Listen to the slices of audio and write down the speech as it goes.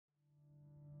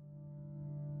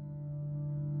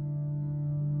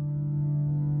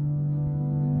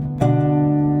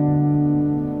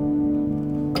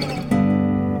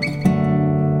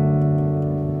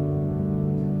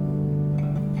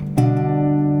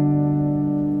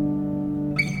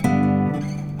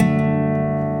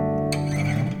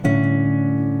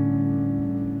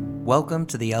Welcome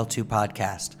to the L2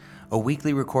 Podcast, a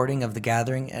weekly recording of the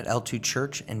gathering at L2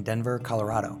 Church in Denver,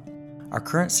 Colorado. Our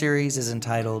current series is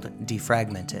entitled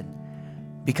Defragmented.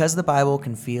 Because the Bible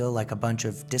can feel like a bunch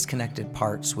of disconnected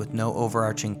parts with no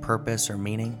overarching purpose or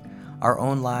meaning, our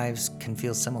own lives can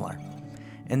feel similar.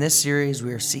 In this series,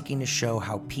 we are seeking to show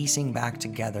how piecing back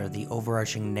together the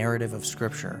overarching narrative of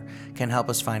Scripture can help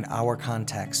us find our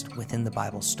context within the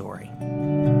Bible story.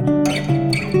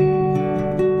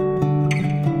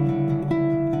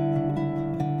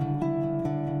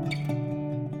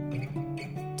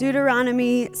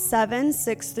 Deuteronomy 7,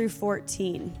 6 through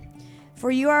 14. For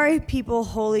you are a people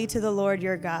holy to the Lord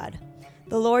your God.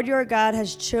 The Lord your God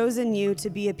has chosen you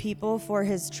to be a people for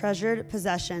his treasured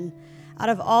possession out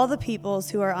of all the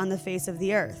peoples who are on the face of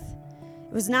the earth.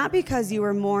 It was not because you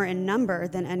were more in number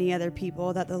than any other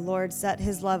people that the Lord set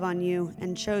his love on you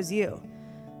and chose you,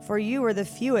 for you were the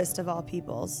fewest of all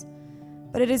peoples.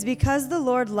 But it is because the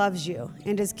Lord loves you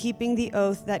and is keeping the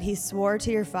oath that he swore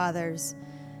to your fathers,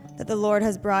 that the Lord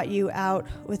has brought you out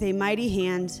with a mighty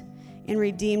hand and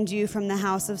redeemed you from the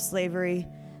house of slavery,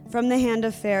 from the hand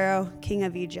of Pharaoh, king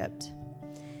of Egypt.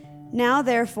 Now,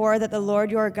 therefore, that the Lord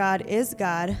your God is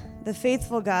God, the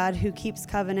faithful God who keeps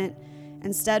covenant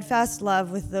and steadfast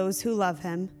love with those who love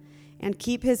him, and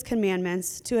keep his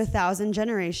commandments to 1,000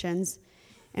 generations,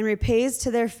 and repays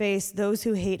to their face those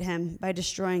who hate him by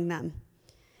destroying them.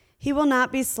 He will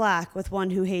not be slack with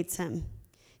one who hates him.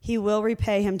 He will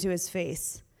repay him to his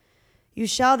face. You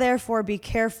shall therefore be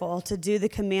careful to do the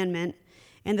commandment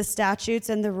and the statutes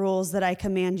and the rules that I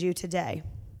command you today.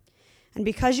 And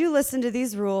because you listen to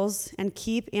these rules and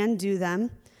keep and do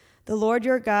them, the Lord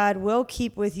your God will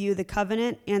keep with you the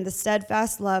covenant and the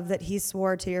steadfast love that he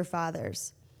swore to your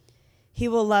fathers. He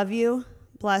will love you,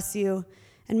 bless you,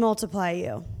 and multiply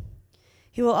you.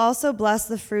 He will also bless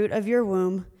the fruit of your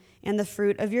womb and the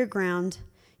fruit of your ground,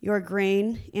 your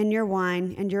grain and your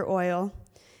wine and your oil,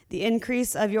 the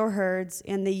increase of your herds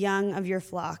and the young of your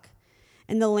flock,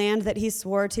 in the land that he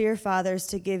swore to your fathers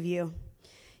to give you.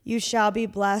 You shall be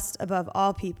blessed above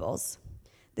all peoples.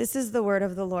 This is the word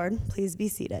of the Lord. Please be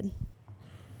seated.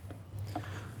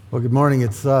 Well, good morning.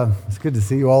 It's good to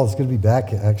see you all. It's good to be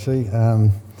back, actually.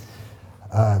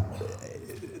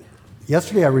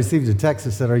 Yesterday I received a text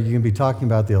that said, "Are you going to be talking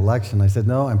about the election?" I said,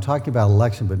 "No, I'm talking about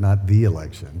election, but not the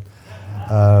election."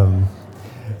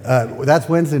 That's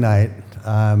Wednesday night.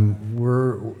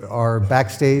 Our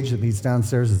backstage that meets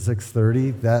downstairs at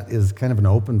 6:30. That is kind of an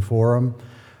open forum.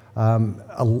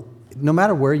 No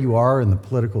matter where you are in the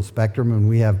political spectrum, and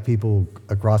we have people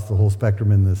across the whole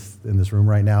spectrum in this room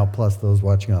right now, plus those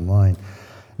watching online.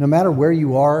 No matter where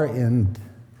you are in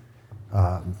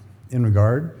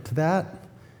regard to that,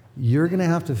 you're going to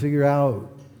have to figure out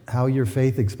how your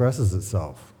faith expresses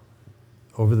itself.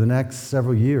 Over the next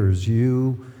several years,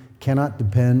 you cannot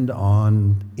depend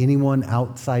on anyone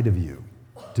outside of you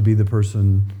to be the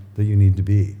person that you need to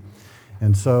be.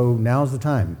 And so now's the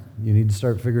time. You need to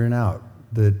start figuring out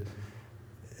that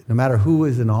no matter who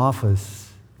is in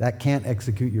office, that can't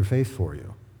execute your faith for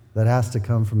you. That has to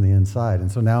come from the inside.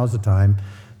 And so now is the time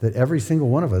that every single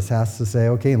one of us has to say,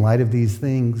 okay, in light of these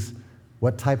things,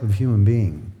 what type of human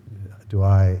being do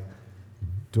I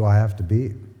have to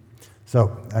be?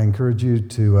 So I encourage you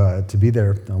to be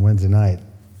there on Wednesday night.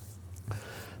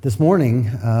 This morning,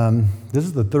 this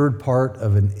is the third part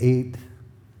of an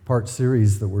 8-part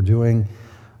series that we're doing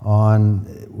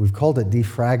we've called it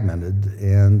Defragmented,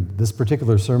 and this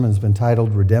particular sermon has been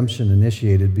titled Redemption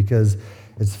Initiated because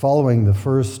it's following the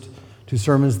first 2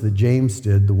 sermons that James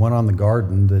did, the one on the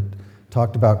garden that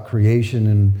talked about creation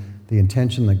and the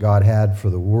intention that God had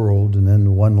for the world, and then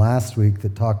the one last week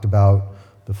that talked about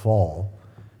the fall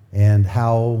and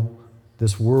how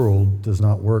this world does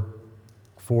not work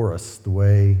for us the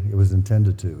way it was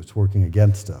intended to. It's working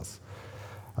against us.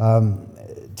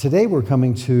 Today we're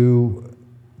coming to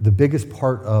the biggest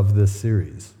part of this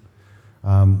series.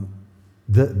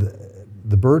 The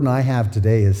burden I have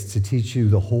today is to teach you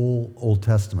the whole Old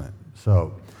Testament.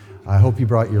 So I hope you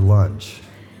brought your lunch.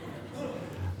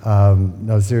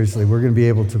 No, seriously, we're going to be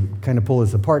able to kind of pull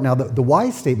this apart. Now, the why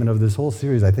statement of this whole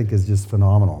series, I think, is just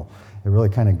phenomenal. It really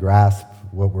kind of grasps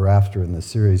what we're after in this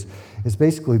series. It's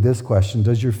basically this question: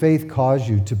 does your faith cause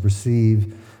you to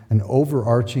perceive an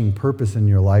overarching purpose in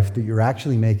your life that you're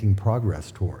actually making progress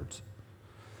towards?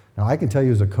 Now, I can tell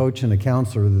you as a coach and a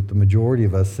counselor that the majority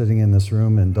of us sitting in this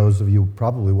room, and those of you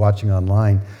probably watching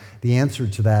online, the answer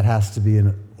to that has to be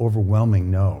an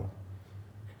overwhelming no.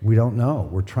 We don't know.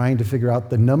 We're trying to figure out.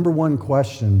 The number one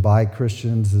question by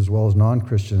Christians as well as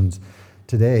non-Christians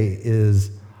today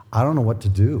is, I don't know what to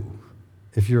do.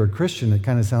 If you're a Christian, it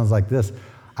kind of sounds like this: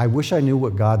 I wish I knew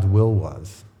what God's will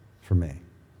was for for me.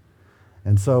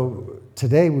 And so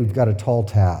today we've got a tall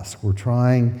task. We're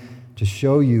trying to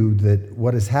show you that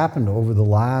what has happened over the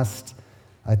last,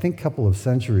 I think, couple of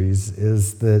centuries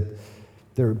is that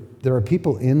there are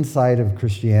people inside of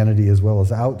Christianity as well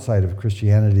as outside of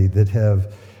Christianity that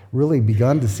have really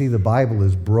begun to see the Bible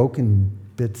as broken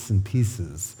bits and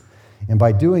pieces. And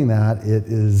by doing that, it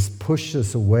has pushed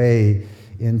us away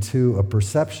into a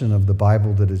perception of the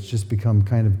Bible that it's just become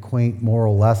kind of quaint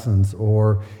moral lessons,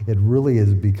 or it really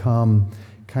has become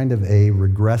kind of a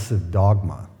regressive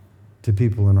dogma to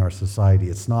people in our society.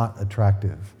 It's not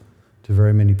attractive to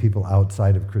very many people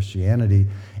outside of Christianity,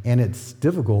 and it's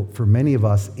difficult for many of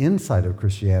us inside of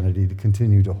Christianity to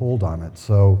continue to hold on it.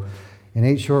 So in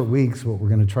 8 short weeks, what we're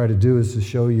going to try to do is to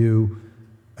show you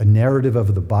a narrative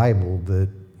of the Bible that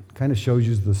kind of shows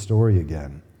you the story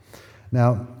again.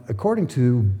 Now, according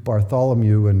to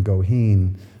Bartholomew and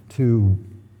Goheen, two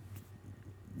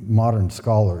modern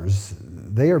scholars,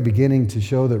 they are beginning to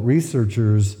show that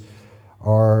researchers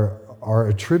are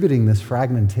attributing this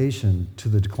fragmentation to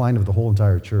the decline of the whole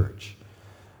entire church.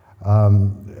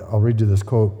 I'll read you this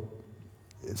quote.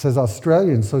 It says,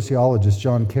 Australian sociologist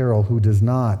John Carroll, who does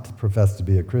not profess to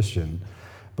be a Christian,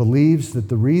 believes that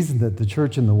the reason that the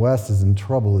church in the West is in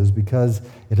trouble is because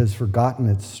it has forgotten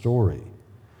its story.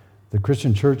 The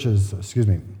Christian churches,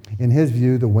 in his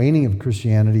view, the waning of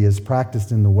Christianity as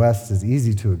practiced in the West is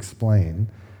easy to explain.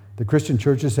 The Christian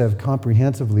churches have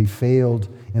comprehensively failed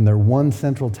in their one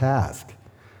central task,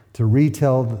 to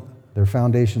retell their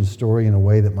foundation story in a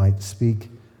way that might speak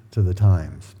to the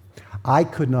times. I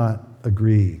could not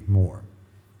agree more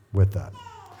with that.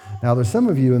 Now, there's some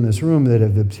of you in this room that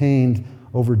have obtained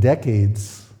over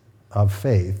decades of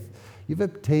faith. You've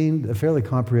obtained a fairly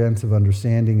comprehensive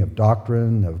understanding of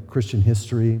doctrine, of Christian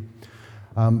history,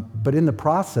 but in the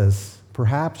process,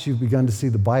 perhaps you've begun to see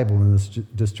the Bible in this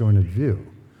disjointed view.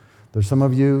 There's some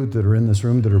of you that are in this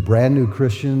room that are brand new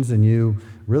Christians, and you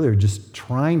really are just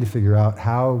trying to figure out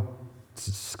how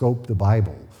to scope the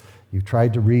Bible. You've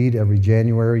tried to read every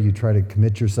January, you try to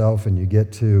commit yourself, and you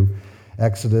get to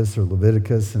Exodus or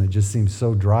Leviticus, and it just seems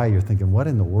so dry. You're thinking, what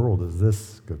in the world is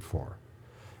this good for?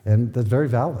 And that's very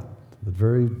valid. That's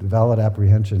very valid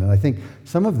apprehension. And I think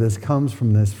some of this comes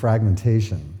from this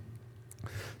fragmentation.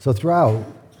 So throughout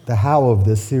the how of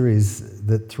this series,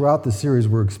 throughout the series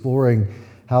we're exploring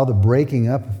how the breaking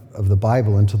up of the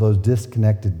Bible into those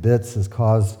disconnected bits has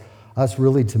caused us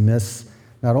really to miss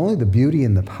not only the beauty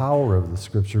and the power of the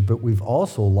Scripture, but we've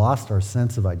also lost our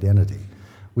sense of identity.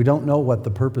 We don't know what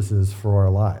the purpose is for our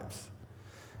lives.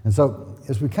 And so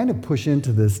as we kind of push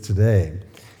into this today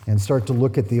and start to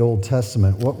look at the Old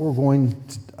Testament,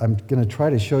 I'm going to try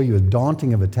to show you as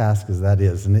daunting of a task as that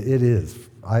is, and it is.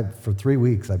 For 3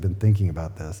 weeks I've been thinking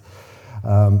about this,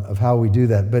 of how we do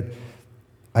that. But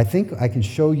I think I can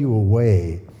show you a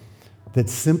way that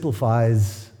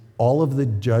simplifies all of the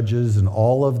judges and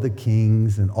all of the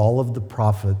kings and all of the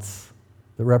prophets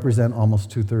that represent almost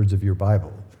 2/3 of your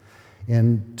Bible,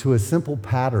 and to a simple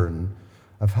pattern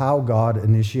of how God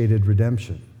initiated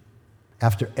redemption.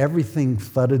 After everything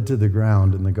thudded to the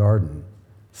ground in the garden,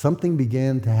 something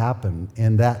began to happen,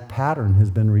 and that pattern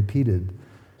has been repeated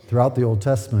throughout the Old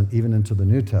Testament, even into the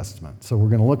New Testament. So we're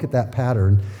going to look at that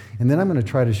pattern, and then I'm going to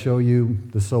try to show you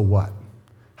the so what.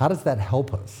 How does that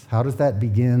help us? How does that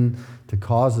begin to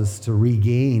cause us to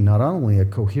regain not only a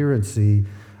coherency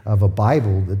of a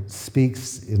Bible that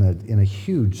speaks in a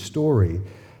huge story,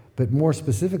 but more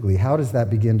specifically, how does that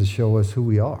begin to show us who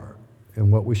we are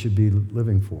and what we should be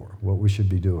living for, what we should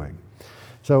be doing?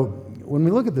 So when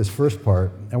we look at this first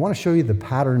part, I want to show you the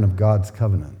pattern of God's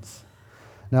covenants.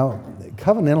 Now,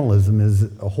 covenantalism is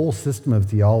a whole system of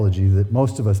theology that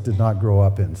most of us did not grow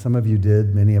up in. Some of you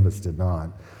did, many of us did not.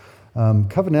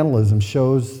 Covenantalism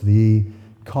shows the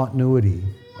continuity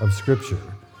of Scripture.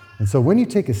 And so when you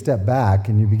take a step back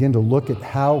and you begin to look at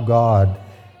how God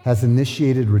has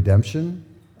initiated redemption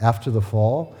after the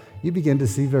fall, you begin to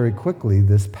see very quickly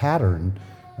this pattern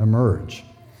emerge.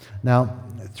 Now,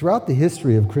 throughout the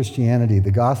history of Christianity,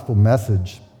 the gospel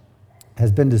message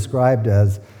has been described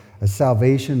as a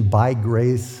salvation by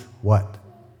grace, what?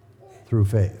 Through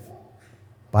faith.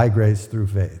 By grace through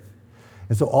faith.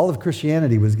 And so all of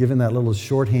Christianity was given that little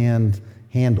shorthand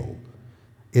handle.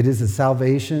 It is a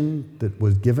salvation that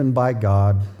was given by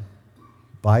God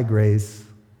by grace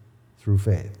through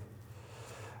faith.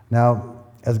 Now,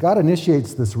 as God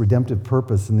initiates this redemptive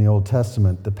purpose in the Old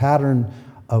Testament, the pattern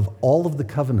of all of the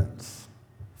covenants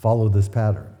follow this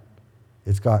pattern.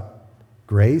 It's got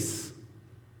grace,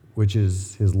 which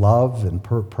is his love and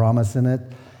promise in it,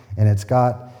 and it's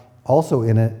got also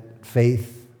in it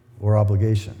faith or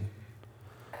obligation.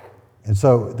 And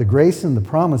so the grace and the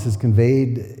promise is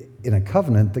conveyed in a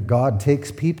covenant that God takes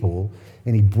people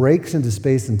and he breaks into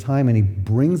space and time and he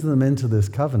brings them into this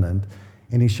covenant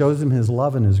and he shows them his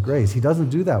love and his grace. He doesn't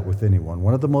do that with anyone.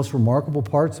 One of the most remarkable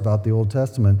parts about the Old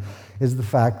Testament is the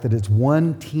fact that it's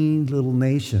one teeny little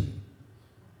nation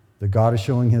that God is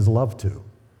showing his love to,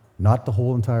 not the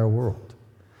whole entire world.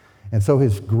 And so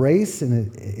his grace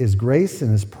and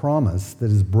his promise that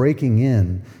is breaking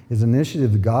in is an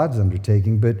initiative that God's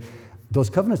undertaking, but those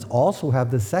covenants also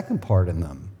have this second part in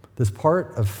them, this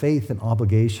part of faith and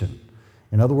obligation.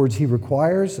 In other words, he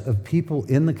requires of people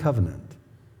in the covenant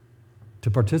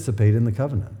to participate in the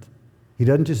covenant. He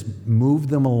doesn't just move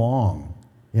them along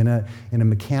in a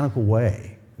mechanical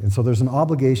way. And so there's an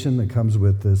obligation that comes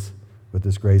with this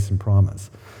grace and promise.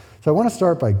 So I want to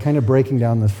start by kind of breaking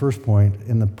down this first point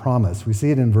in the promise. We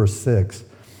see it in verse 6,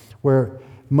 where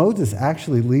Moses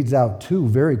actually leads out two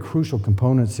very crucial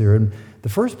components here. And the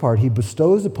first part, he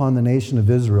bestows upon the nation of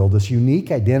Israel this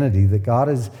unique identity that God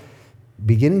is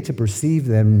beginning to perceive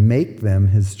them, make them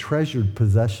his treasured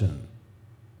possession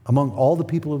among all the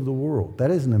people of the world.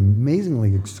 That is an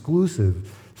amazingly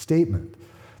exclusive statement,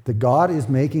 that God is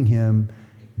making him,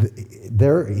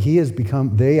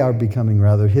 they are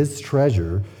becoming his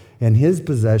treasure and his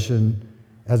possession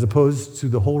as opposed to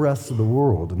the whole rest of the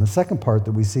world. And the second part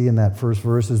that we see in that first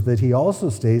verse is that he also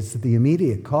states that the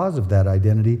immediate cause of that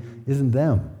identity isn't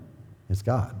them, it's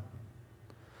God.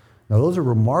 Now, those are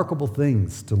remarkable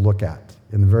things to look at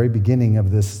in the very beginning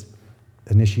of this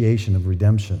initiation of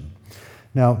redemption.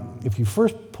 Now, if you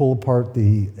first pull apart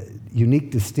the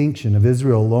unique distinction of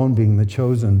Israel alone being the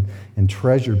chosen and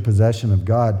treasured possession of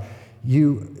God,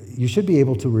 you should be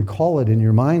able to recall it in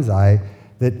your mind's eye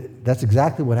that that's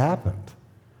exactly what happened.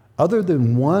 Other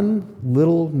than one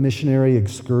little missionary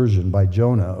excursion by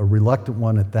Jonah, a reluctant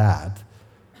one at that,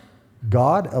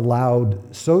 God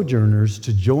allowed sojourners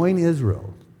to join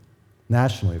Israel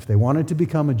nationally. If they wanted to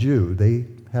become a Jew, they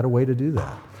had a way to do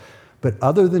that. But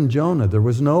other than Jonah, there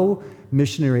was no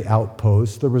missionary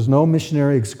outpost. There was no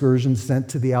missionary excursion sent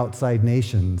to the outside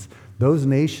nations. Those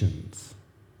nations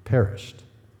perished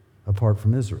apart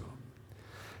from Israel.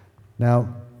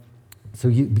 Now, so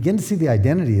you begin to see the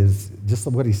identity is just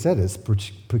what he said, is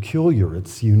peculiar,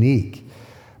 it's unique.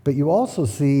 But you also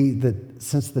see that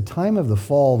since the time of the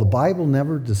fall, the Bible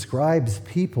never describes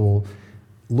people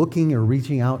looking or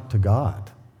reaching out to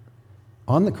God.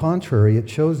 On the contrary, it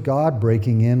shows God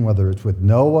breaking in, whether it's with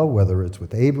Noah, whether it's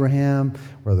with Abraham,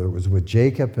 whether it was with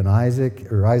Jacob and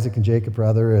Isaac, or Isaac and Jacob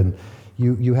rather, and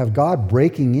you have God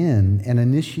breaking in and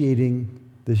initiating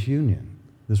this union,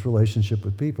 this relationship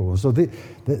with people. And so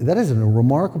that is a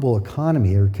remarkable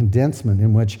economy or condensement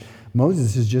in which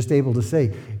Moses is just able to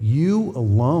say, you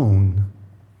alone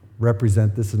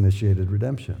represent this initiated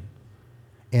redemption.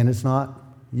 And it's not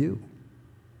you,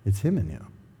 it's him and you.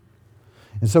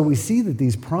 And so we see that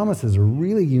these promises are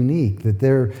really unique, that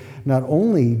they're not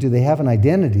only do they have an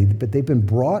identity, but they've been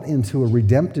brought into a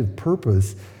redemptive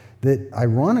purpose that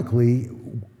ironically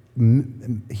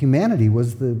humanity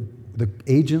was the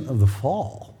agent of the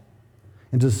fall.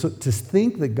 And to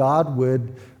think that God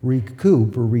would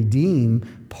recoup or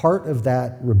redeem part of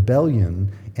that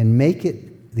rebellion and make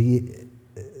it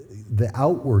the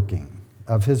outworking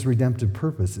of his redemptive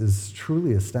purpose is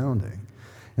truly astounding.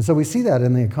 And so we see that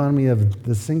in the economy of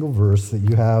the single verse that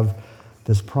you have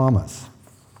this promise.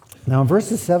 Now in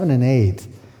verses 7 and 8,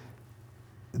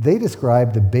 they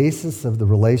describe the basis of the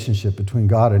relationship between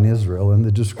God and Israel, and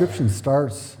the description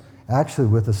starts actually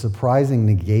with a surprising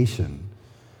negation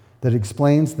that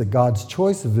explains that God's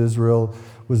choice of Israel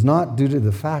was not due to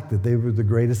the fact that they were the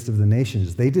greatest of the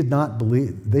nations. They did not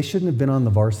believe, they shouldn't have been on the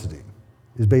varsity,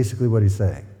 is basically what he's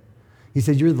saying. He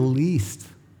said, you're the least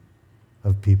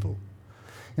of people.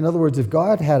 In other words, if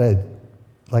God had a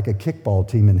kickball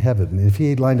team in heaven, and if he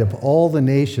had lined up all the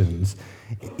nations,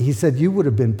 he said you would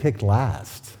have been picked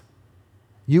last.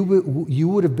 You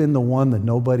would have been the one that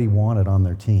nobody wanted on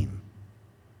their team.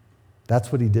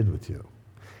 That's what he did with you.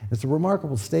 It's a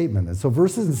remarkable statement. And so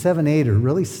verses 7 and 8 are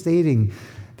really stating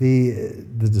the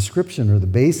description or the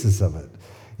basis of it.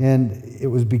 And it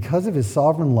was because of his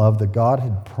sovereign love that God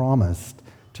had promised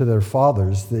to their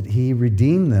fathers that he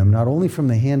redeemed them not only from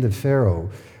the hand of Pharaoh,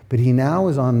 but he now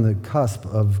is on the cusp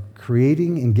of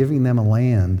creating and giving them a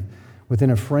land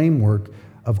within a framework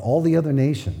of all the other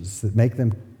nations that make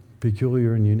them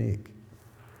peculiar and unique.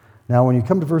 Now, when you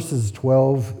come to verses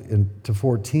 12 to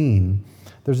 14,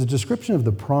 there's a description of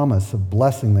the promise of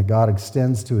blessing that God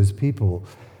extends to his people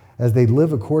as they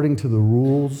live according to the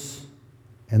rules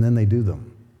and then they do them.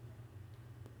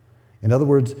 In other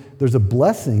words, there's a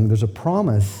blessing, there's a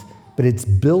promise, but it's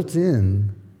built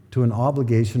in to an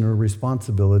obligation or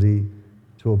responsibility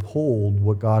to uphold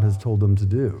what God has told them to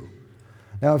do.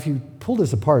 Now, if you pull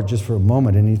this apart just for a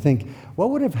moment and you think, what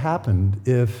would have happened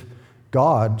if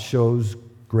God shows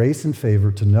grace and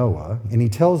favor to Noah, and he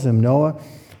tells him, Noah,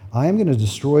 I am going to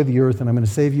destroy the earth and I'm going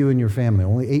to save you and your family,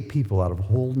 only 8 people out of the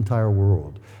whole entire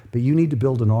world, but you need to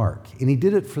build an ark. And he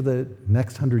did it for the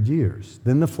next 100 years.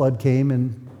 Then the flood came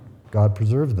and God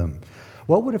preserved them.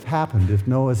 What would have happened if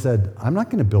Noah said, I'm not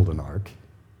going to build an ark?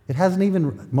 It hasn't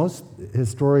even, most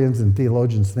historians and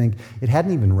theologians think it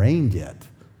hadn't even rained yet.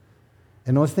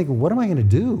 And I was thinking, what am I going to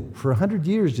do? For 100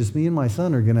 years, just me and my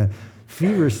son are going to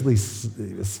feverishly,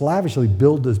 slavishly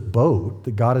build this boat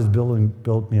that God has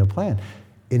built me a plan.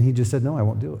 And he just said, no, I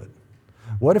won't do it.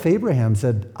 What if Abraham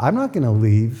said, I'm not going to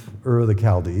leave Ur of the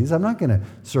Chaldees. I'm not going to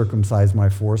circumcise my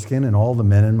foreskin and all the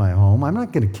men in my home. I'm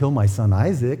not going to kill my son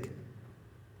Isaac.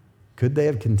 Could they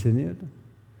have continued?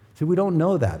 See, we don't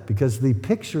know that because the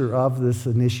picture of this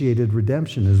initiated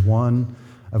redemption is one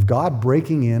of God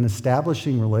breaking in,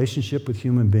 establishing relationship with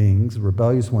human beings,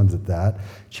 rebellious ones at that,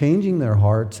 changing their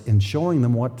hearts and showing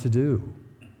them what to do,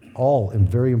 all in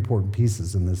very important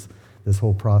pieces in this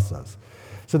whole process.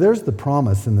 So there's the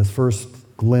promise in this first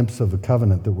glimpse of the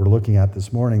covenant that we're looking at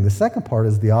this morning. The second part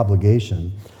is the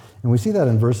obligation, and we see that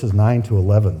in verses 9 to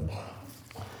 11.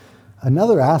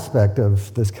 Another aspect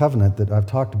of this covenant that I've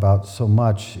talked about so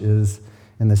much is,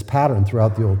 in this pattern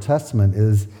throughout the Old Testament,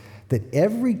 is that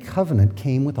every covenant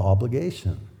came with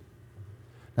obligation.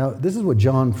 Now, this is what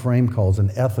John Frame calls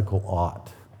an ethical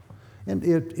ought. And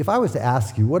if I was to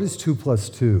ask you, what is 2 plus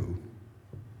 2?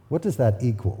 What does that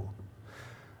equal?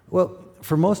 Well,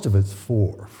 for most of it's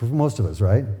 4. For most of us,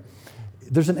 right?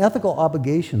 There's an ethical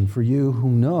obligation for you who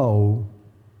know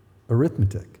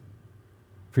arithmetic,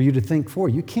 for you to think 4.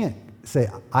 You can't say,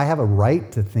 I have a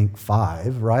right to think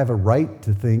 5, or I have a right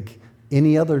to think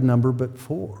any other number but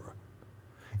 4.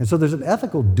 And so there's an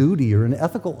ethical duty or an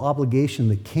ethical obligation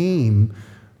that came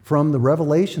from the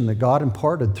revelation that God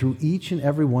imparted through each and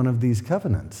every one of these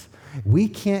covenants. We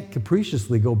can't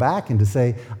capriciously go back and to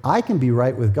say, I can be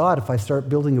right with God if I start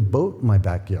building a boat in my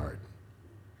backyard.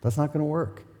 That's not going to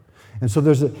work. And so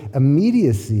there's an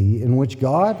immediacy in which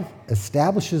God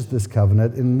establishes this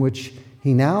covenant, in which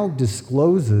he now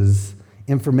discloses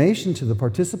information to the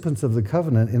participants of the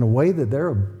covenant in a way that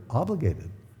they're obligated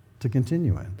to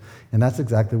continue in. And that's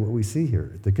exactly what we see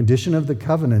here. The condition of the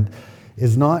covenant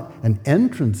is not an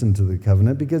entrance into the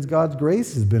covenant because God's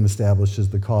grace has been established as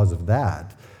the cause of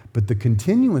that, but the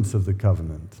continuance of the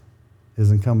covenant is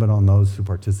incumbent on those who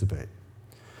participate.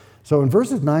 So in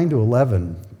verses 9 to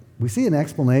 11, we see an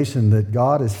explanation that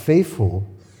God is faithful.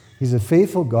 He's a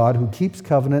faithful God who keeps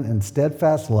covenant and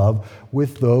steadfast love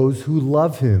with those who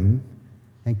love him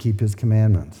and keep his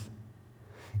commandments.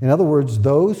 In other words,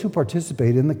 those who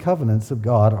participate in the covenants of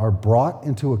God are brought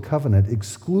into a covenant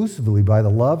exclusively by the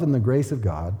love and the grace of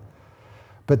God,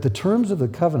 but the terms of the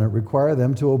covenant require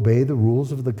them to obey the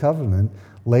rules of the covenant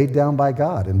laid down by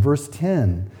God. And verse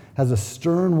 10 has a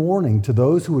stern warning to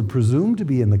those who would presume to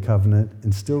be in the covenant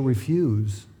and still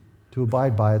refuse to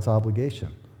abide by its obligation.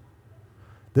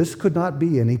 This could not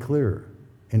be any clearer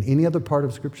in any other part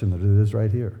of Scripture than it is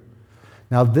right here.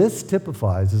 Now, this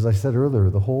typifies, as I said earlier,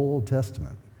 the whole Old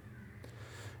Testament.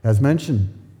 As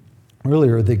mentioned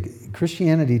earlier,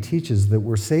 Christianity teaches that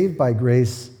we're saved by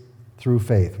grace through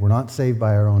faith. We're not saved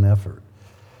by our own effort.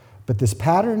 But this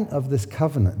pattern of this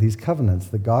covenant, these covenants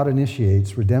that God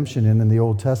initiates redemption in the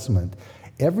Old Testament,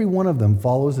 every one of them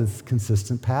follows its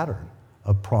consistent pattern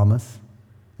of promise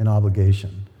and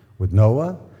obligation. With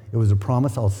Noah, it was a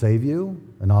promise, I'll save you,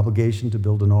 an obligation to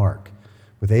build an ark.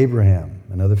 With Abraham,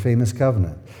 another famous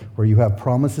covenant, where you have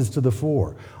promises to the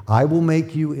fore. I will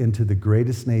make you into the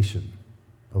greatest nation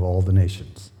of all the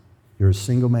nations. You're a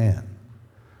single man.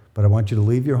 But I want you to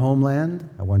leave your homeland.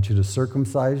 I want you to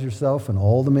circumcise yourself and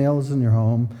all the males in your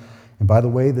home. And by the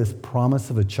way, this promise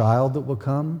of a child that will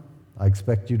come, I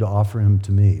expect you to offer him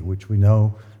to me, which we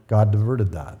know God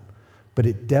diverted that. But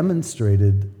it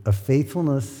demonstrated a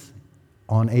faithfulness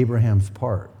on Abraham's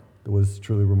part that was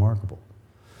truly remarkable.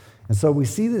 And so we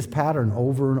see this pattern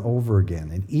over and over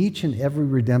again. In each and every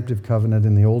redemptive covenant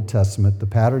in the Old Testament, the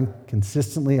pattern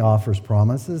consistently offers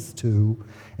promises to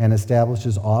and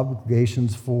establishes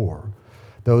obligations for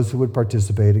those who would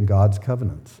participate in God's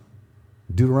covenants.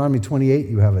 Deuteronomy 28,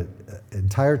 you have an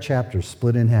entire chapter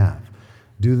split in half.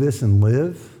 Do this and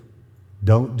live,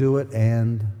 don't do it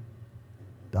and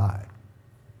die.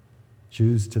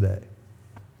 Choose today.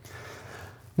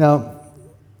 Now,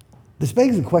 this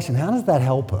begs the question, how does that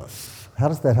help us? How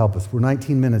does that help us? We're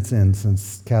 19 minutes in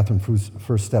since Catherine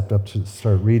first stepped up to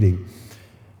start reading.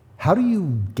 How do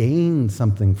you gain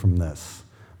something from this?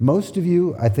 Most of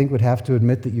you, I think, would have to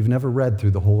admit that you've never read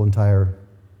through the whole entire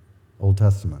Old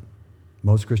Testament.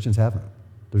 Most Christians haven't.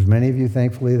 There's many of you,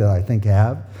 thankfully, that I think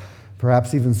have,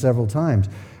 perhaps even several times.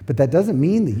 But that doesn't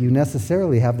mean that you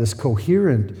necessarily have this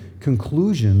coherent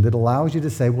conclusion that allows you to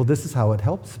say, well, this is how it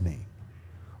helps me.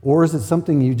 Or is it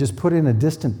something you just put in a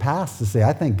distant past to say,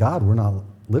 I thank God we're not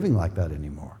living like that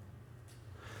anymore?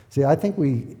 See, I think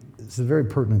it's a very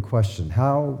pertinent question.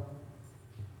 How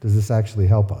does this actually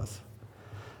help us?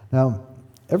 Now,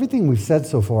 everything we've said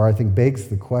so far, I think, begs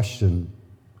the question,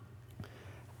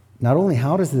 not only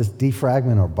how does this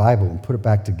defragment our Bible and put it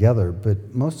back together,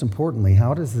 but most importantly,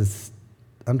 how does this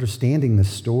understanding this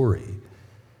story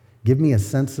give me a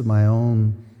sense of my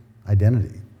own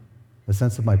identity, a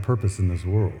sense of my purpose in this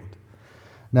world?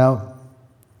 Now,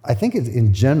 I think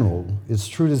in general, it's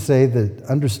true to say that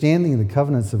understanding the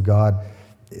covenants of God,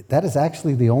 that is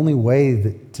actually the only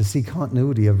way to see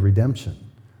continuity of redemption.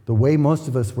 The way most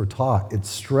of us were taught, it's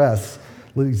stress,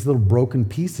 these little broken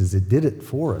pieces. It did it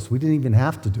for us. We didn't even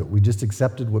have to do it. We just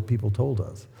accepted what people told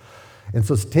us. And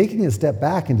so it's taking a step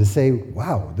back and to say,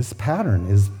 wow, this pattern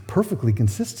is perfectly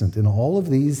consistent in all of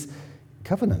these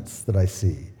covenants that I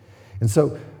see. And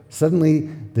so suddenly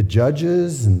the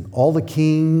judges and all the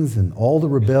kings and all the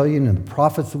rebellion and the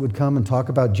prophets that would come and talk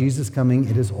about Jesus coming,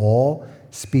 it is all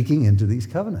speaking into these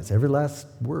covenants, every last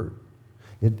word.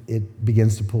 It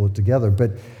begins to pull it together.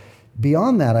 But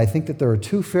beyond that, I think that there are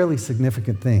two fairly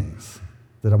significant things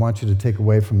that I want you to take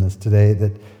away from this today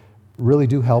that really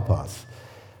do help us.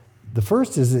 The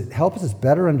first is it helps us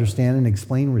better understand and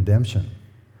explain redemption.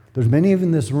 There's many of you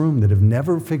in this room that have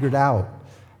never figured out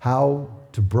how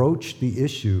to broach the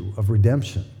issue of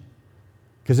redemption.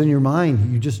 Because in your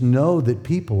mind, you just know that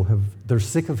they're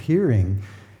sick of hearing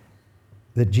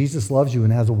that Jesus loves you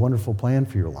and has a wonderful plan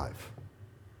for your life.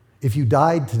 If you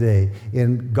died today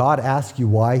and God asked you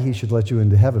why he should let you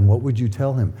into heaven, what would you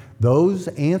tell him? Those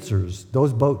answers,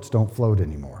 those boats don't float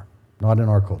anymore, not in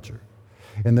our culture.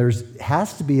 And there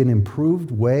has to be an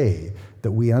improved way that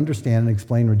we understand and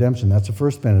explain redemption. That's the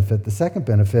first benefit. The second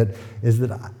benefit is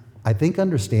that I think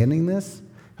understanding this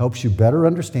helps you better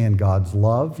understand God's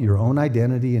love, your own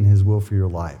identity, and his will for your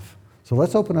life. So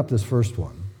let's open up this first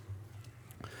one.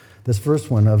 This first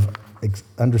one of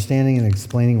understanding and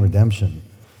explaining redemption.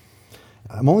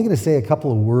 I'm only going to say a couple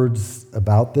of words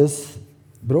about this,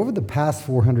 but over the past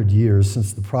 400 years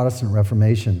since the Protestant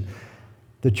Reformation,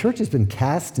 the church has been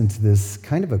cast into this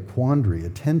kind of a quandary, a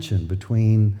tension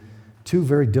between two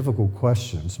very difficult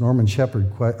questions. Norman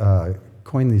Shepherd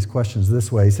coined these questions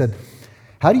this way. He said,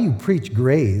 how do you preach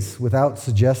grace without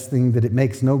suggesting that it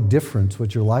makes no difference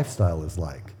what your lifestyle is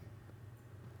like?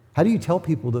 How do you tell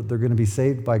people that they're going to be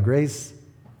saved by grace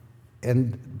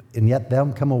and yet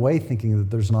them come away thinking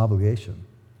that there's an obligation?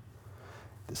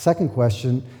 The second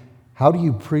question, how do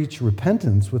you preach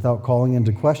repentance without calling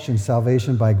into question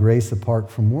salvation by grace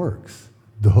apart from works?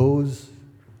 Those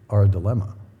are a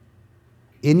dilemma.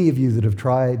 Any of you that have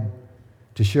tried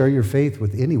to share your faith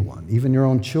with anyone, even your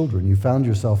own children, you found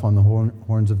yourself on the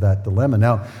horns of that dilemma.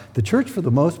 Now, the church, for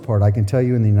the most part, I can tell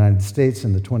you in the United States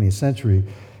in the 20th century,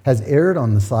 has erred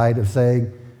on the side of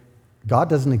saying, God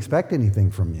doesn't expect anything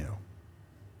from you.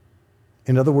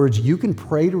 In other words, you can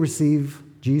pray to receive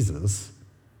Jesus,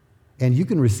 and you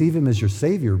can receive him as your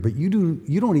Savior, but you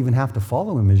don't even have to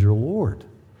follow him as your Lord.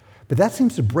 But that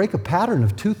seems to break a pattern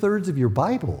of 2/3 of your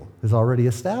Bible is already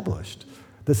established,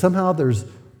 that somehow there's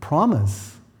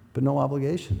promise, but no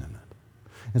obligation in it.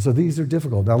 And so these are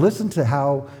difficult. Now listen to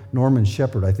how Norman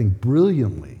Shepherd, I think,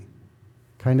 brilliantly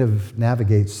kind of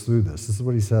navigates through this. This is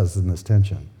what he says in this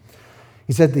tension.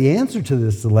 He said, the answer to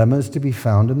this dilemma is to be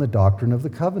found in the doctrine of the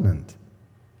covenant,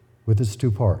 with its two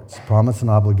parts, promise and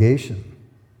obligation.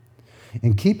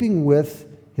 In keeping with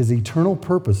his eternal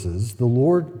purposes, the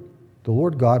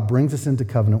Lord God brings us into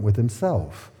covenant with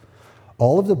himself.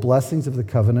 All of the blessings of the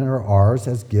covenant are ours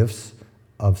as gifts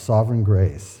of sovereign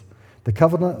grace. The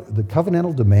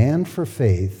covenantal demand for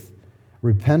faith,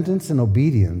 repentance, and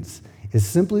obedience is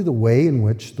simply the way in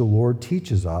which the Lord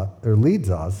teaches us or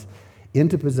leads us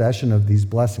into possession of these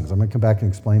blessings. I'm going to come back and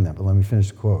explain that, but let me finish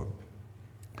the quote.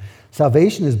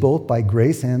 Salvation is both by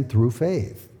grace and through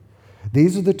faith.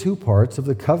 These are the two parts of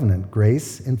the covenant,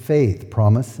 grace and faith,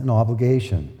 promise and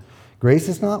obligation. Grace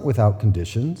is not without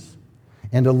conditions,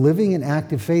 and a living and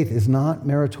active faith is not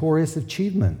meritorious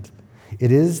achievement.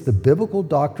 It is the biblical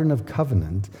doctrine of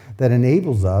covenant that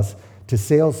enables us to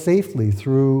sail safely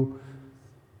through,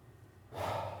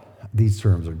 these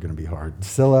terms are going to be hard, the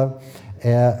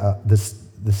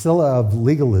Scylla of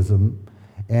legalism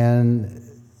and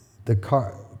the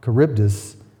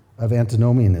Charybdis of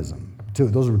antinomianism.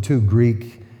 Those were two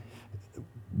Greek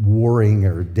warring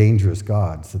or dangerous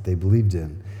gods that they believed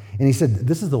in. And he said,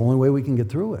 this is the only way we can get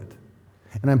through it.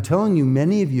 And I'm telling you,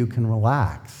 many of you can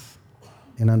relax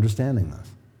in understanding this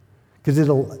because it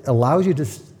allows you to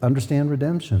understand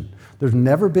redemption. There's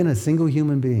never been a single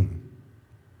human being.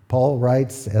 Paul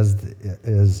writes,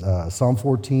 as Psalm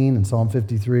 14 and Psalm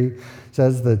 53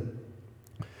 says, that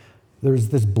there's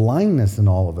this blindness in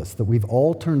all of us, that we've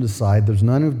all turned aside. There's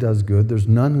none who does good. There's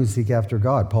none who seek after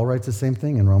God. Paul writes the same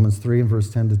thing in Romans 3 and verse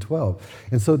 10 to 12.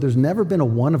 And so there's never been a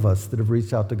one of us that have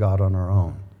reached out to God on our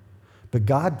own. But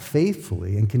God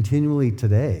faithfully and continually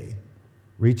today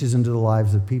reaches into the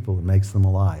lives of people and makes them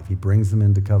alive. He brings them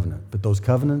into covenant. But those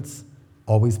covenants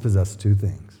always possess two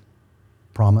things: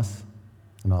 promise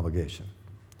and obligation.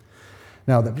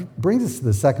 Now, that brings us to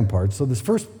the second part. So this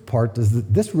first part is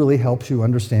that this really helps you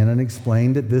understand and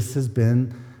explain that this has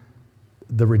been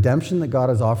the redemption that God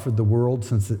has offered the world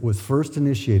since it was first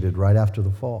initiated right after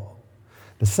the fall.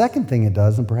 The second thing it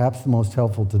does, and perhaps the most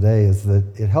helpful today, is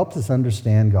that it helps us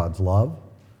understand God's love,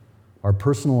 our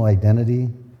personal identity,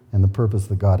 and the purpose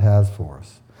that God has for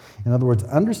us. In other words,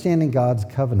 understanding God's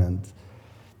covenant,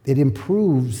 it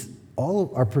improves all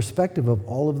of our perspective of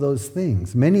all of those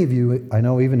things. Many of you, I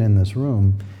know even in this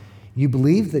room, you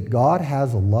believe that God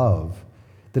has a love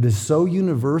that is so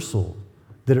universal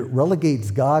that it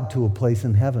relegates God to a place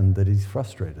in heaven that he's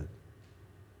frustrated.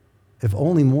 If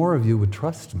only more of you would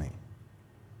trust me.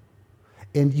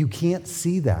 And you can't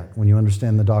see that when you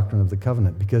understand the doctrine of the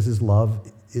covenant, because his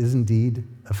love is indeed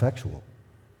effectual.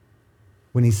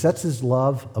 When he sets his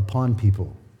love upon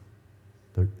people,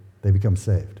 they become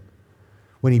saved.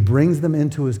 When he brings them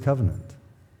into his covenant,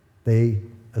 they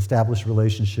establish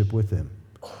relationship with him.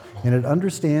 And it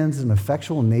understands an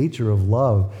effectual nature of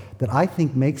love that I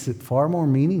think makes it far more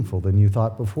meaningful than you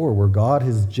thought before, where God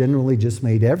has generally just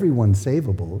made everyone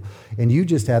savable, and you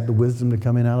just had the wisdom to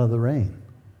come in out of the rain,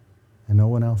 and no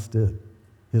one else did.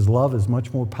 His love is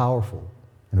much more powerful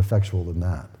and effectual than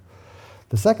that.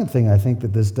 The second thing I think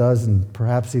that this does, and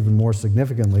perhaps even more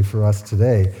significantly for us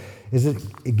today, is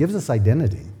it gives us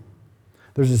identity.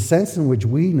 There's a sense in which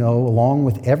we know, along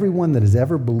with everyone that has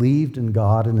ever believed in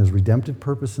God and his redemptive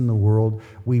purpose in the world,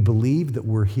 we believe that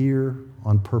we're here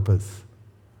on purpose.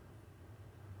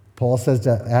 Paul says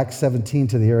to Acts 17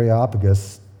 to the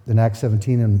Areopagus, in Acts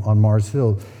 17 on Mars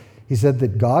Hill, he said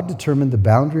that God determined the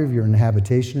boundary of your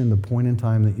inhabitation and the point in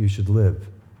time that you should live.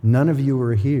 None of you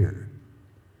are here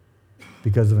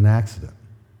because of an accident.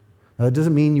 Now, that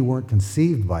doesn't mean you weren't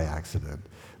conceived by accident.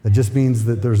 That just means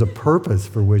that there's a purpose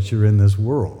for which you're in this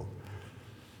world.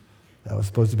 That was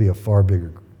supposed to be a far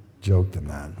bigger joke than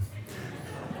that.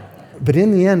 But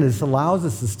in the end, this allows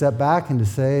us to step back and to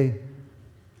say,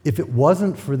 if it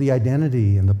wasn't for the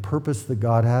identity and the purpose that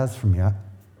God has for me,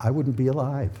 I wouldn't be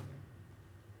alive.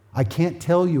 I can't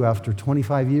tell you after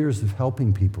 25 years of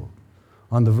helping people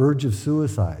on the verge of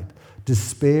suicide,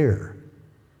 despair,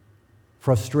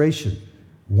 frustration,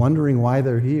 wondering why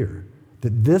they're here,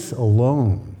 that this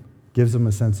alone gives them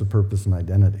a sense of purpose and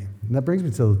identity. And that brings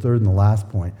me to the third and the last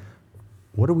point.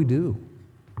 What do we do?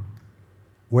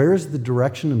 Where is the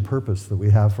direction and purpose that we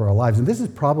have for our lives? And this is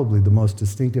probably the most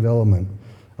distinctive element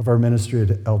of our ministry at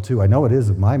L2. I know it is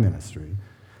of my ministry.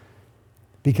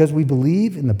 Because we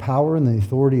believe in the power and the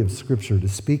authority of Scripture to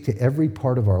speak to every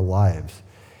part of our lives.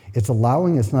 It's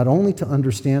allowing us not only to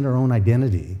understand our own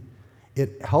identity,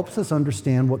 it helps us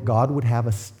understand what God would have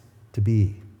us to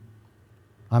be.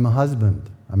 I'm a husband.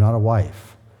 I'm not a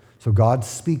wife. So God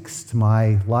speaks to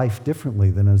my life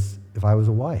differently than as if I was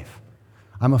a wife.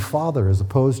 I'm a father as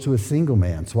opposed to a single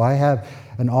man. So I have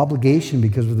an obligation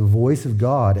because of the voice of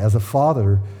God as a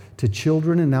father to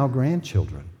children and now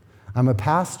grandchildren. I'm a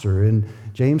pastor, and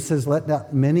James says, let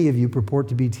not many of you purport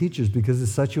to be teachers, because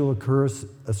as such you'll incur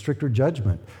a stricter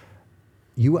judgment.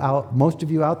 Most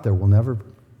of you out there will never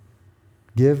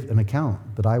give an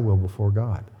account that I will before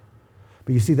God.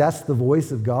 But you see, that's the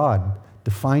voice of God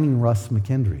defining Russ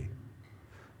McKendry.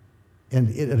 And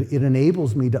it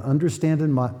enables me to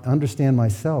understand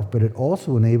myself, but it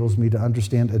also enables me to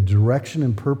understand a direction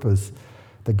and purpose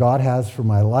that God has for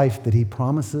my life that he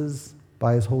promises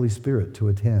by his Holy Spirit to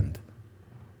attend.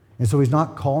 And so he's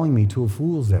not calling me to a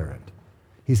fool's errand.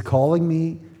 He's calling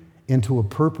me into a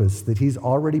purpose that he's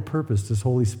already purposed, his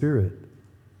Holy Spirit,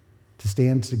 to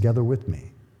stand together with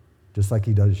me, just like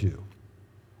he does you.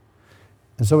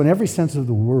 And so in every sense of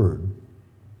the word,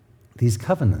 these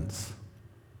covenants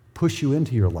push you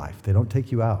into your life. They don't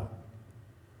take you out.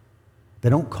 They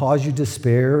don't cause you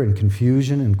despair and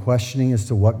confusion and questioning as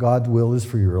to what God's will is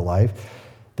for your life.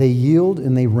 They yield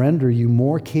and they render you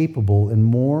more capable and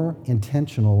more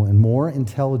intentional and more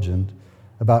intelligent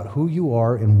about who you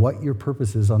are and what your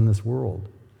purpose is on this world.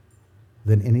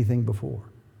 than anything before.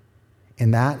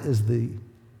 And that is the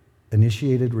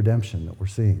initiated redemption that we're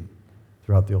seeing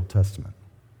throughout the Old Testament.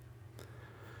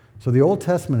 So the Old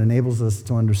Testament enables us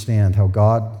to understand how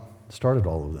God started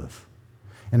all of this.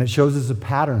 And it shows us a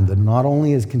pattern that not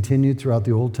only has continued throughout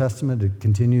the Old Testament, it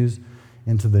continues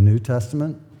into the New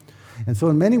Testament. And so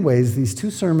in many ways, these two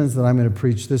sermons that I'm going to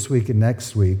preach this week and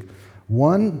next week,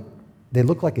 one, they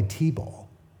look like a T-ball.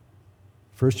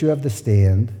 First you have the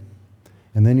stand,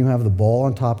 and then you have the ball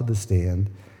on top of the stand,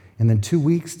 and then 2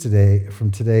 weeks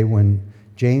from today, when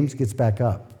James gets back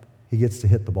up, he gets to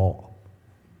hit the ball.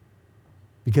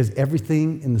 Because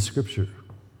everything in the Scripture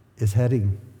is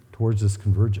heading towards this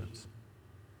convergence.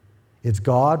 It's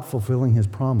God fulfilling his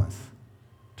promise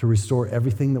to restore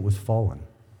everything that was fallen.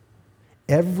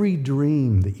 Every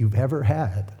dream that you've ever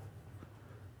had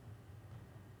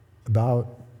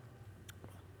about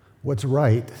what's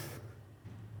right,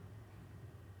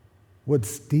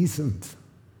 what's decent,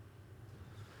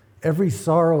 every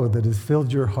sorrow that has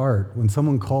filled your heart when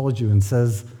someone calls you and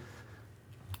says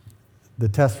the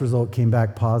test result came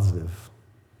back positive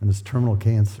and it's terminal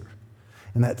cancer,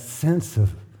 and that sense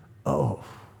of, oh,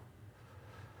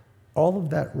 all of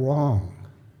that wrong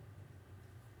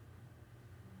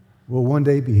will one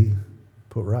day be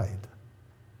put right.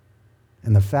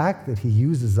 And the fact that he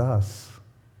uses us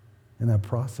in that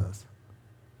process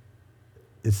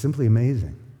is simply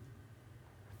amazing,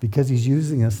 because he's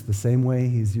using us the same way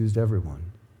he's used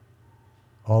everyone,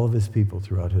 all of his people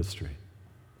throughout history.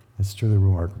 It's truly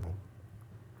remarkable.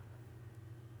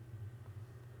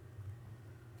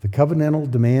 The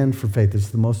covenantal demand for faith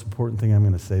is the most important thing I'm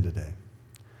going to say today.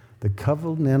 The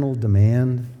covenantal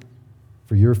demand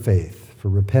for your faith, for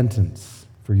repentance,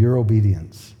 for your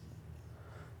obedience,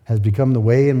 has become the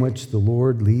way in which the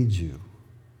Lord leads you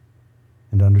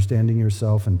into understanding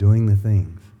yourself and doing the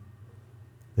things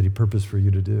that he purposed for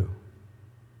you to do.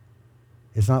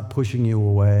 It's not pushing you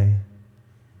away.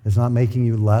 It's not making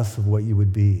you less of what you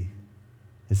would be.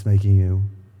 It's making you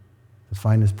the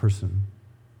finest person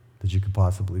that you could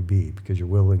possibly be, because you're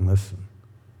willing to listen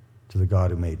to the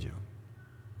God who made you.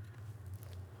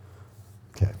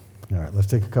 Okay, all right, let's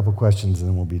take a couple questions and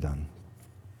then we'll be done.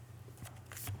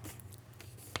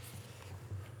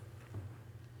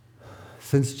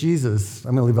 Since Jesus,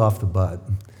 I'm going to leave off the but.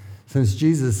 Since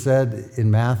Jesus said in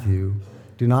Matthew,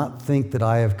 "Do not think that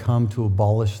I have come to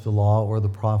abolish the law or the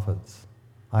prophets.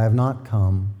 I have not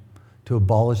come to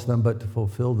abolish them, but to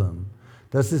fulfill them."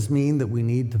 Does this mean that we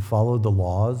need to follow the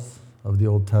laws of the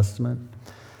Old Testament?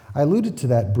 I alluded to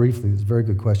that briefly. It's a very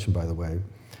good question, by the way.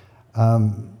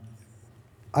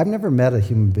 I've never met a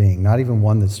human being, not even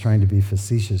one that's trying to be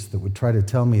facetious, that would try to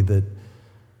tell me that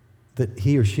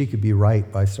he or she could be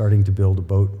right by starting to build a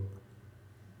boat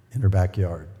in her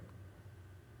backyard.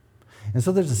 And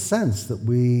so there's a sense that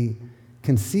we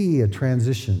can see a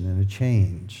transition and a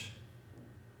change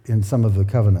in some of the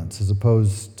covenants as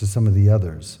opposed to some of the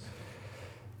others.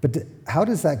 But how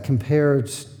does that compare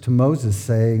to Moses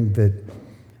saying that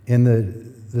in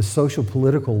the social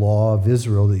political law of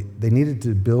Israel, they needed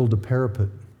to build a parapet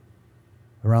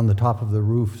around the top of the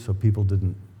roof so people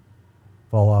didn't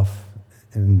fall off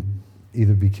and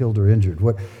either be killed or injured?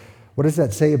 What does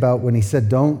that say about when he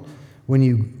said, when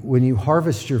you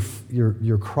harvest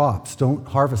your crops, don't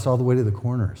harvest all the way to the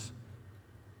corners.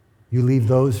 You leave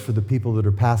those for the people that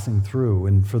are passing through.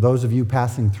 And for those of you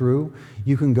passing through,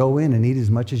 you can go in and eat as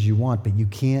much as you want, but you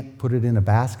can't put it in a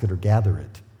basket or gather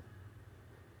it.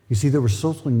 You see, there were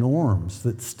social norms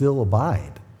that still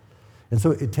abide. And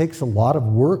so it takes a lot of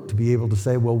work to be able to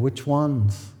say, well, which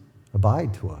ones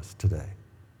abide to us today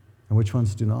and which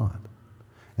ones do not?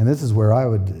 And this is where I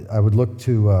would look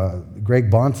to Greg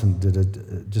Bahnsen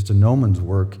did just a Noman's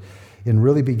work in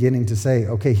really beginning to say,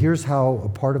 okay, here's how a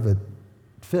part of it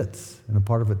fits and a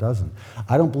part of it doesn't.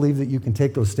 I don't believe that you can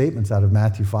take those statements out of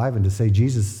Matthew 5 and to say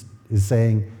Jesus is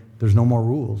saying there's no more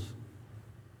rules.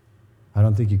 I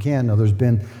don't think you can. Now, there's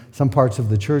been some parts of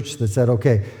the church that said,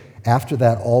 okay, after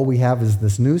that, all we have is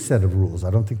this new set of rules. I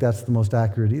don't think that's the most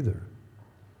accurate either.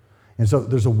 And so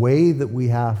there's a way that we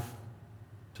have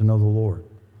to know the Lord.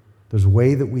 There's a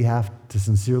way that we have to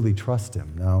sincerely trust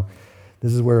him. Now,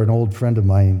 this is where an old friend of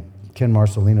mine, Ken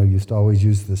Marcelino, used to always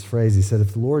use this phrase. He said,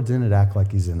 if the Lord's in it, act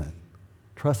like he's in it.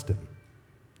 Trust him.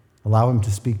 Allow him to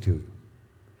speak to you.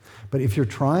 But if you're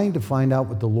trying to find out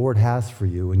what the Lord has for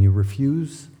you and you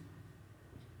refuse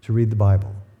to read the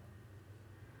Bible,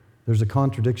 there's a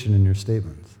contradiction in your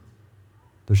statements.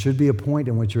 There should be a point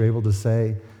in which you're able to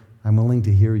say, I'm willing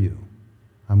to hear you.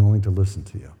 I'm willing to listen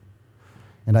to you.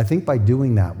 And I think by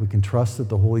doing that, we can trust that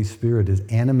the Holy Spirit is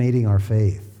animating our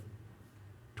faith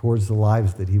towards the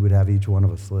lives that he would have each one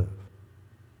of us live.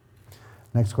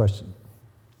 Next question.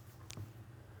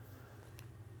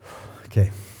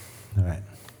 Okay. All right.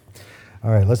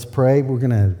 All right, let's pray. We're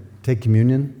going to take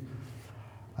communion.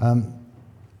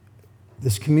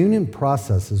 This communion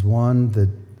process is one that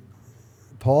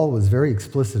Paul was very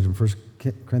explicit in 1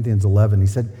 Corinthians 11. He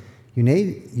said, you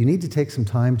need to take some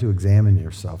time to examine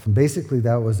yourself. And basically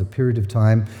that was a period of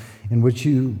time in which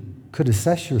you could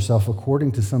assess yourself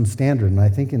according to some standard. And I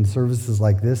think in services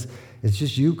like this, it's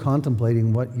just you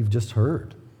contemplating what you've just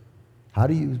heard. How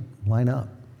do you line up?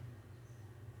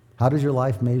 How does your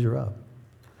life measure up?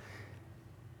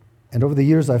 And over the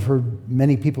years, I've heard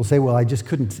many people say, well, I just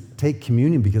couldn't take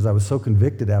communion because I was so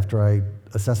convicted after I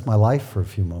assessed my life for a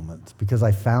few moments, because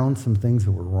I found some things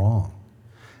that were wrong.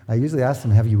 I usually ask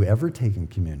them, have you ever taken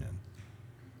communion?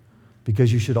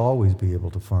 Because you should always be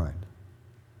able to find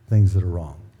things that are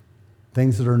wrong,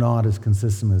 things that are not as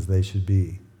consistent as they should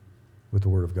be with the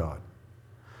Word of God.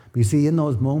 But you see, in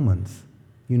those moments,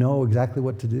 you know exactly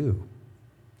what to do.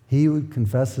 He who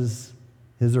confesses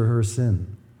his or her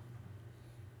sin,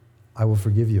 I will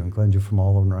forgive you and cleanse you from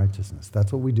all unrighteousness.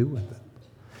 That's what we do with it.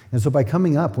 And so by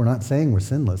coming up, we're not saying we're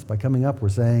sinless. By coming up, we're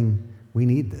saying we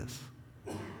need this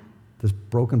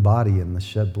broken body and this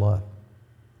shed blood.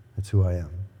 That's who I am.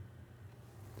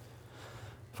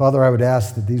 Father, I would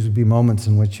ask that these would be moments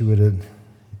in which you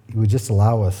would just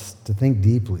allow us to think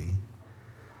deeply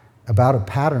about a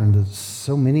pattern that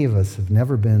so many of us have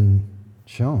never been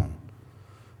shown.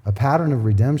 A pattern of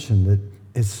redemption that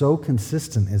is so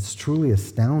consistent, it's truly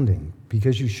astounding,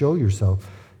 because you show yourself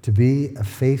to be a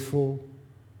faithful,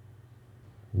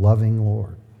 loving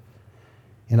Lord.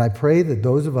 And I pray that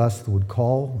those of us that would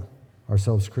call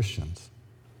ourselves Christians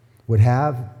would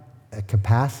have a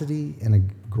capacity and a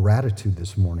gratitude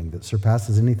this morning that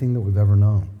surpasses anything that we've ever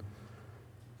known.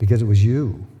 Because it was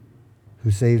you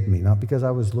who saved me, not because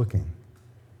I was looking,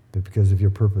 but because of your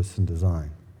purpose and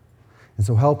design. And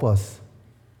so help us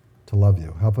to love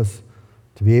you. Help us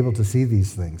to be able to see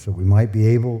these things, so we might be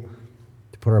able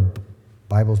to put our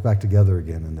Bibles back together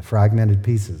again, and the fragmented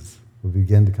pieces would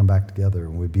begin to come back together,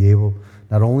 and we'd be able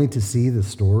not only to see the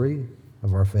story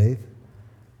of our faith,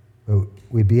 but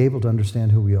we'd be able to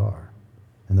understand who we are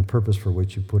and the purpose for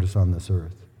which you put us on this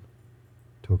earth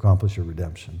to accomplish your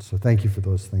redemption. So thank you for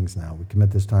those things now. We commit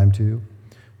this time to you.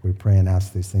 We pray and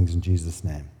ask these things in Jesus'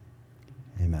 name.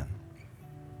 Amen.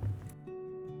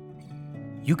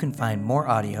 You can find more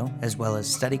audio as well as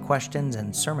study questions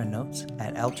and sermon notes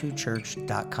at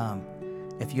l2church.com.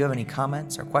 If you have any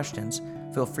comments or questions,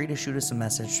 feel free to shoot us a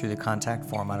message through the contact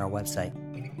form on our website.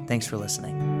 Thanks for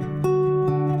listening.